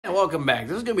Welcome back.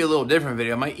 This is going to be a little different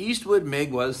video. My Eastwood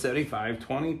MIG was 75,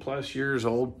 20 plus years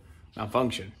old,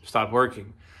 malfunction, stopped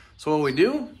working. So what we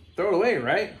do, throw it away,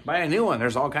 right? Buy a new one.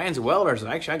 There's all kinds of welders.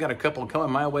 Actually, I got a couple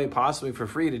coming my way possibly for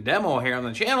free to demo here on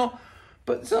the channel.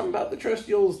 But something about the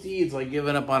trusty old steed's like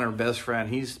giving up on her best friend.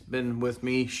 He's been with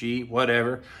me, she,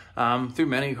 whatever, through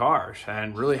many cars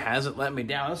and really hasn't let me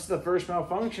down. This is the first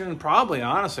malfunction, probably,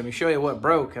 honestly. Let me show you what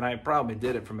broke, and I probably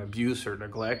did it from abuse or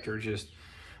neglect or just,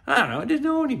 I don't know, I didn't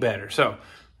know any better. So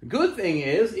the good thing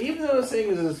is, even though this thing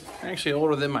is actually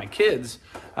older than my kids,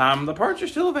 the parts are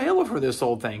still available for this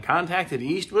old thing. Contacted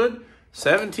Eastwood,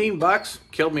 17 bucks,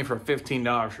 killed me for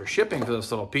 $15 for shipping for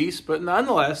this little piece, but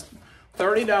nonetheless,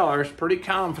 $30, pretty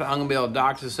confident I'm gonna be able to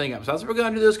dock this thing up. So that's what we're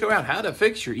gonna do this go around. How to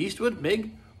fix your Eastwood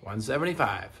MIG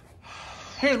 175.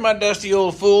 Here's my dusty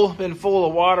old fool. Been full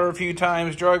of water a few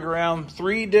times, drug around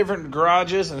 3 different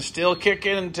garages and still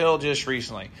kicking until just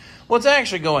recently. What's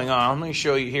actually going on, let me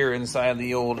show you here inside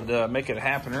the old Make It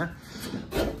Happener.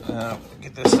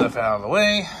 Get this stuff out of the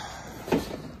way.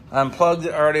 Unplugged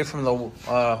it already from the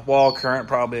wall current,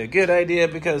 probably a good idea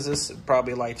because this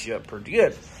probably lights you up pretty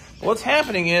good. What's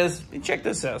happening is, check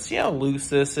this out. See how loose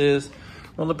this is?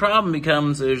 Well, the problem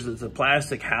becomes there's a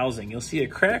plastic housing. You'll see a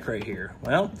crack right here.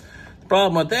 Well, the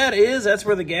problem with that is that's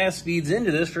where the gas feeds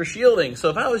into this for shielding.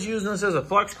 So if I was using this as a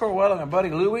flux core weld on my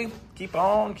buddy Louie, keep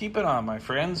it on, my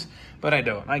friends. But I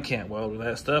don't. I can't weld with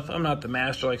that stuff. I'm not the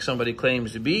master like somebody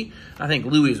claims to be. I think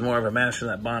Louie's more of a master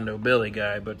than that Bondo Billy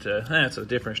guy, but that's a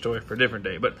different story for a different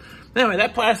day. But anyway,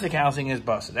 that plastic housing is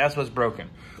busted. That's what's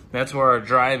broken. That's where our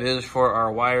drive is for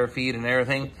our wire feed and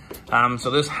everything.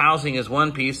 So this housing is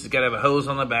one piece. It's got to have a hose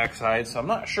on the backside. So I'm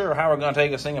not sure how we're going to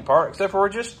take this thing apart, except for we're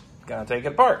just going to take it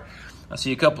apart. I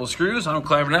see a couple of screws. I'm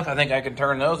clever enough. I think I can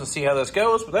turn those and see how this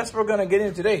goes. But that's what we're going to get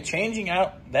into today, changing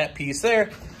out that piece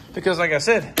there. Because like I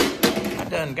said, I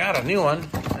done got a new one.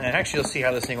 And actually, you'll see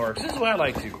how this thing works. This is what I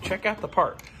like to do. Check out the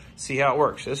part. See how it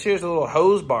works. This here's a little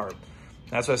hose barb.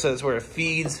 That's what I said. It's where it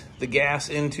feeds the gas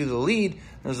into the lead.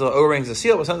 There's little O-rings to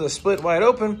seal, but sometimes it's split wide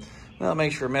open. Well, it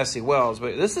makes for messy welds,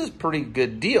 but this is a pretty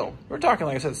good deal. We're talking,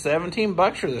 like I said, 17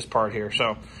 bucks for this part here.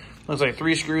 So looks like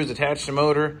 3 screws attached to the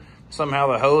motor. Somehow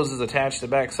the hose is attached to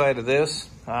the back side of this.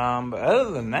 But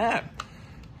other than that,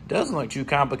 it doesn't look too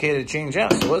complicated to change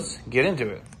out. So let's get into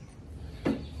it.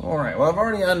 All right, well, I've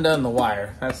already undone the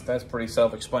wire. That's pretty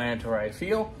self-explanatory, I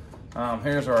feel.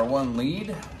 Here's our one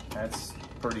lead. That's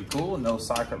pretty cool, no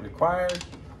socket required.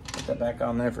 Put that back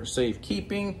on there for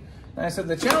safekeeping. And I said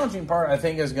the challenging part I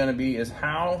think is gonna be is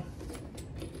how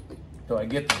do I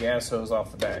get the gas hose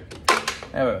off the back?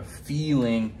 I have a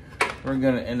feeling we're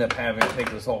gonna end up having to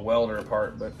take this whole welder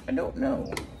apart, but I don't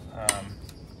know.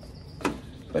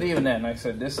 But even then, like I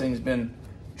said, this thing's been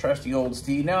trusty old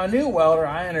steed. Now a new welder,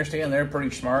 I understand they're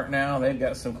pretty smart now. They've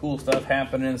got some cool stuff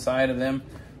happening inside of them.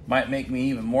 Might make me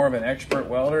even more of an expert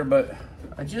welder, but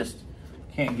I just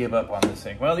can't give up on this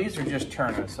thing. Well, these are just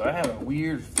turning, so I have a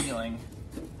weird feeling.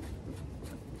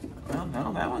 Well,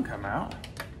 no, that one come out.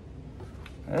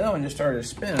 That one just started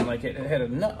spinning like it had a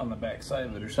nut on the back side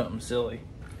of it or something silly.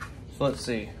 So let's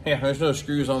see. Yeah, there's no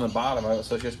screws on the bottom of it,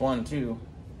 so it's just 1, 2.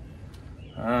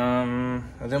 And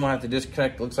then we'll have to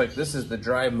disconnect. Looks like this is the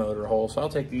drive motor hole, so I'll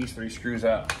take these 3 screws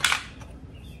out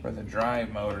for the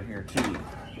drive motor here too.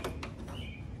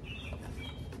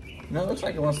 No, it looks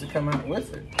like it wants to come out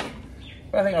with it.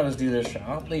 But I think I'll just do this.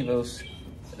 I'll leave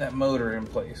that motor in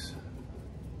place.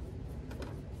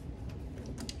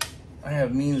 I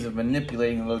have means of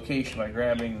manipulating the location by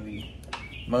grabbing the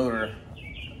motor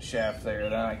shaft there,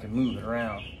 then I can move it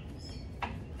around.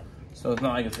 So it's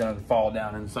not like it's going to fall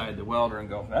down inside the welder and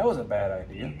go, that was a bad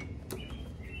idea.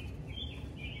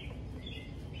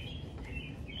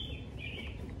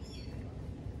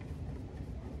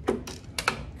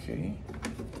 Okay.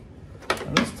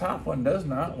 And this top one does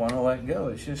not want to let go.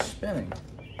 It's just spinning.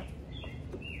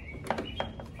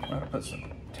 I'm going to put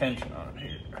some tension on it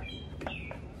here.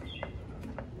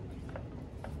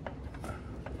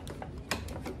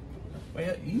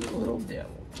 Well, you little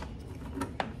devil.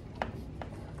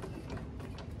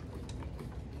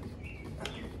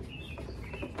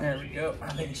 There we go.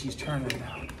 I think she's turning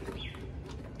now.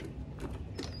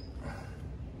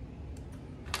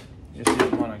 Just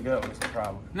didn't want to go is the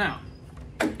problem. Now,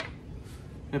 it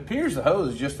appears the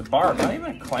hose is just a barb, not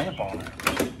even a clamp on it.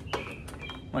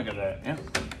 Look at that, yeah.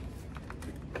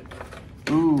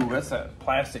 Ooh, that's that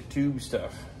plastic tube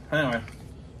stuff. Anyway,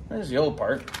 there's the old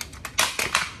part.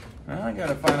 Now I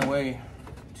gotta find a way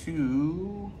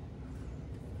to,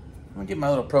 I'm gonna get my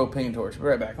little propane torch. Be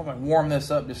right back. I'm gonna warm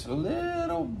this up just a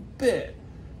little bit.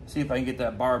 See if I can get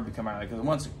that barb to come out of it, because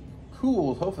once it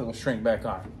cools, hopefully it'll shrink back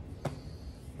on.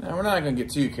 Now we're not gonna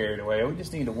get too carried away. We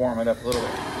just need to warm it up a little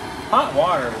bit. Hot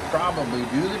water would probably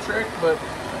do the trick, but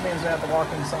that means I have to walk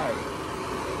inside.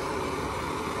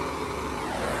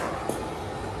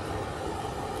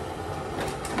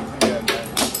 I got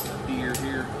that beer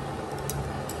here.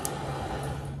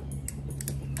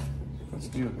 Let's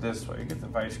do it this way. Get the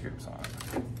vice grips on.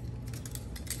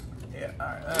 Yeah, all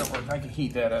right, that'll work. I can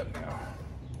heat that up now.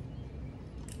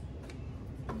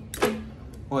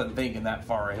 Wasn't thinking that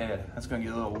far ahead. That's gonna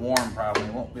get a little warm probably.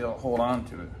 Won't be able to hold on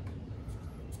to it.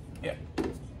 Yeah.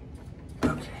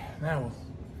 Okay, now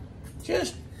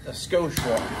just a skosh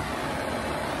water.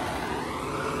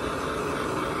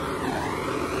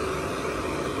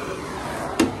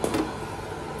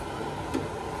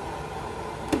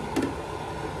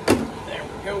 There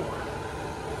we go.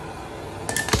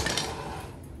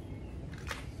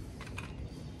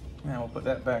 Now we'll put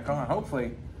that back on.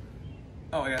 Hopefully,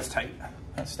 oh yeah, it's tight.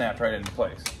 That snapped right into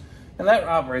place. And that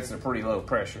operates at a pretty low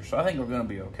pressure, so I think we're gonna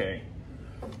be okay.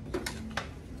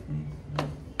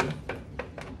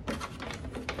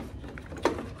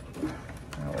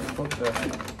 Now let's put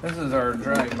this is our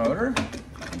drive motor.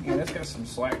 Again, it's got some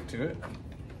slack to it.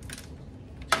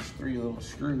 Just 3 little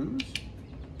screws.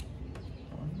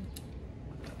 1,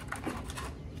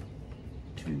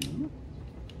 2.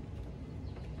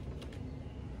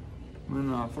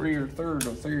 And 3 or third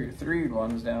of 3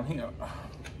 ones down here.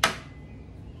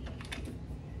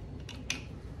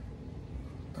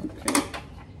 Okay.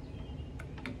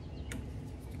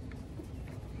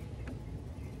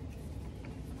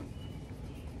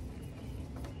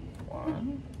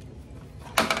 One,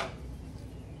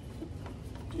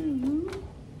 2.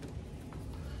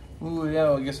 Ooh,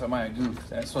 yeah, I guess I might have goofed.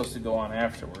 That's supposed to go on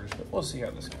afterwards, but we'll see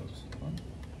how this goes. 1,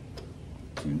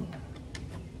 2.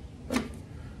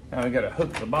 Now we got to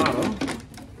hook the bottom.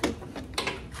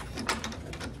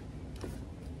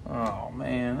 Oh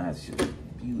man, that's just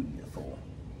beautiful.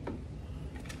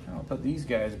 I'll put these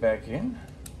guys back in.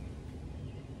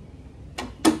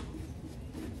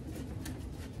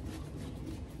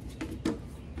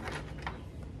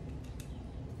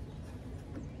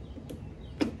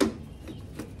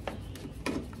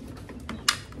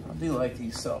 I do like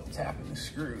these self-tapping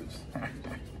screws.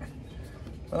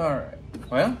 All right,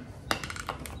 well,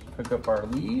 hook up our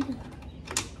lead.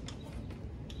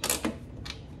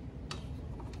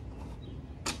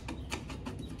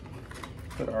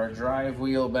 Put our drive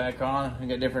wheel back on. We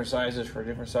got different sizes for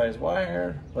different size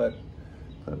wire, but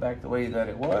put it back the way that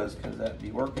it was because that'd be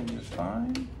working just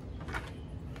fine.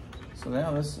 So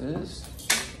now this is,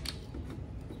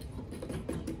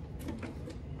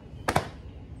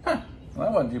 well,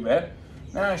 that wasn't too bad.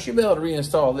 Now I should be able to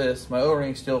reinstall this. My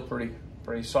O-ring's still pretty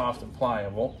soft and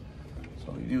pliable.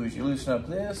 So what you do is you loosen up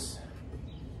this,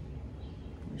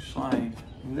 you slide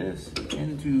this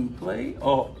into play.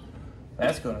 Oh,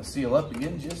 that's gonna seal up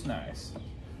again just nice.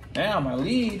 Now my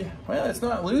lead, well, it's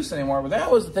not loose anymore, but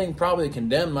that was the thing probably that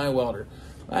condemned my welder.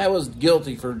 I was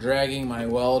guilty for dragging my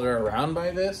welder around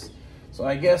by this. So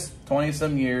I guess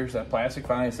 20-some years, that plastic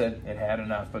finally said it had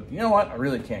enough. But you know what? I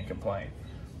really can't complain.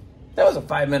 That was a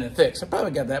 5-minute fix. I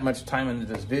probably got that much time into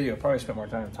this video. Probably spent more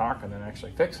time talking than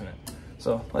actually fixing it.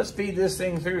 So let's feed this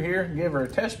thing through here and give her a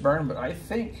test burn. But I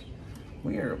think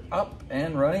we are up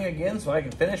and running again so I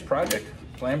can finish Project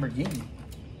Lamborghini.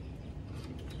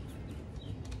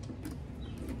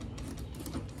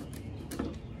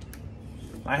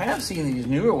 I have seen these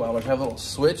newer welders have a little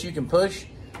switch you can push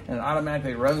and it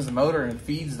automatically runs the motor and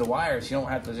feeds the wires. You don't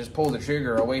have to just pull the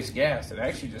trigger or waste gas. It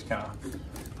actually just kind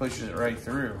of pushes it right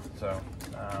through. So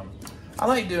I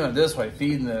like doing it this way,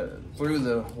 feeding through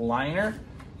the liner,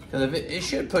 because it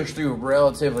should push through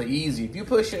relatively easy. If you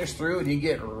push this through and you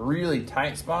get a really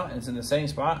tight spot and it's in the same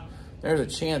spot, there's a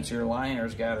chance your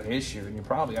liner's got an issue and you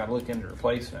probably got to look into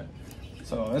replacement.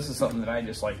 So this is something that I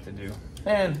just like to do,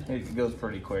 and it goes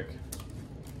pretty quick.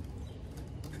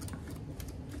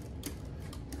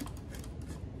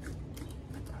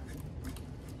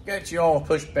 Got you all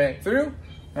pushed back through.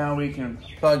 Now we can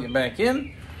plug it back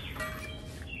in.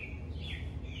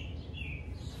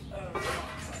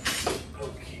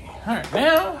 Okay. All right,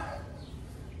 now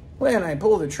when I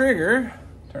pull the trigger,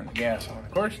 turn the gas on,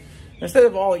 of course, instead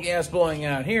of all the gas blowing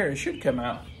out here, it should come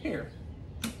out here.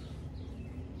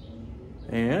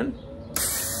 And,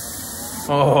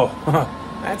 oh,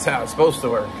 that's how it's supposed to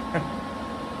work.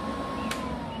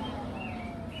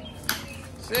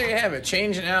 So there you have it,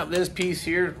 changing out this piece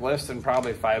here, less than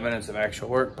probably 5 minutes of actual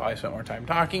work. Probably spent more time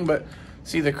talking, but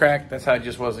see the crack? That's how it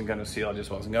just wasn't gonna seal, it just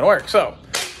wasn't gonna work. So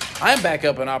I'm back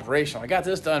up and operational. I got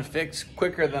this done fixed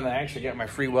quicker than I actually got my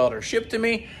free welder shipped to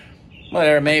me.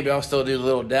 whatever, maybe I'll still do a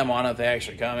little demo on it if they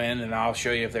actually come in, and I'll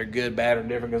show you if they're good, bad, or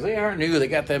different, because they are new. They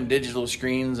got them digital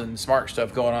screens and smart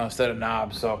stuff going on instead of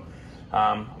knobs. So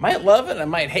I might love it, I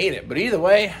might hate it, but either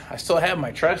way, I still have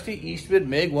my trusty Eastwood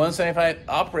MiG 175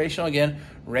 operational again,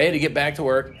 ready to get back to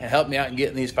work and help me out in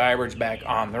getting these Firebirds back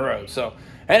on the road. So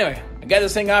anyway, I got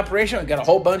this thing operational. I got a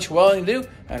whole bunch of welding to do,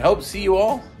 and hope to see you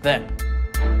all then.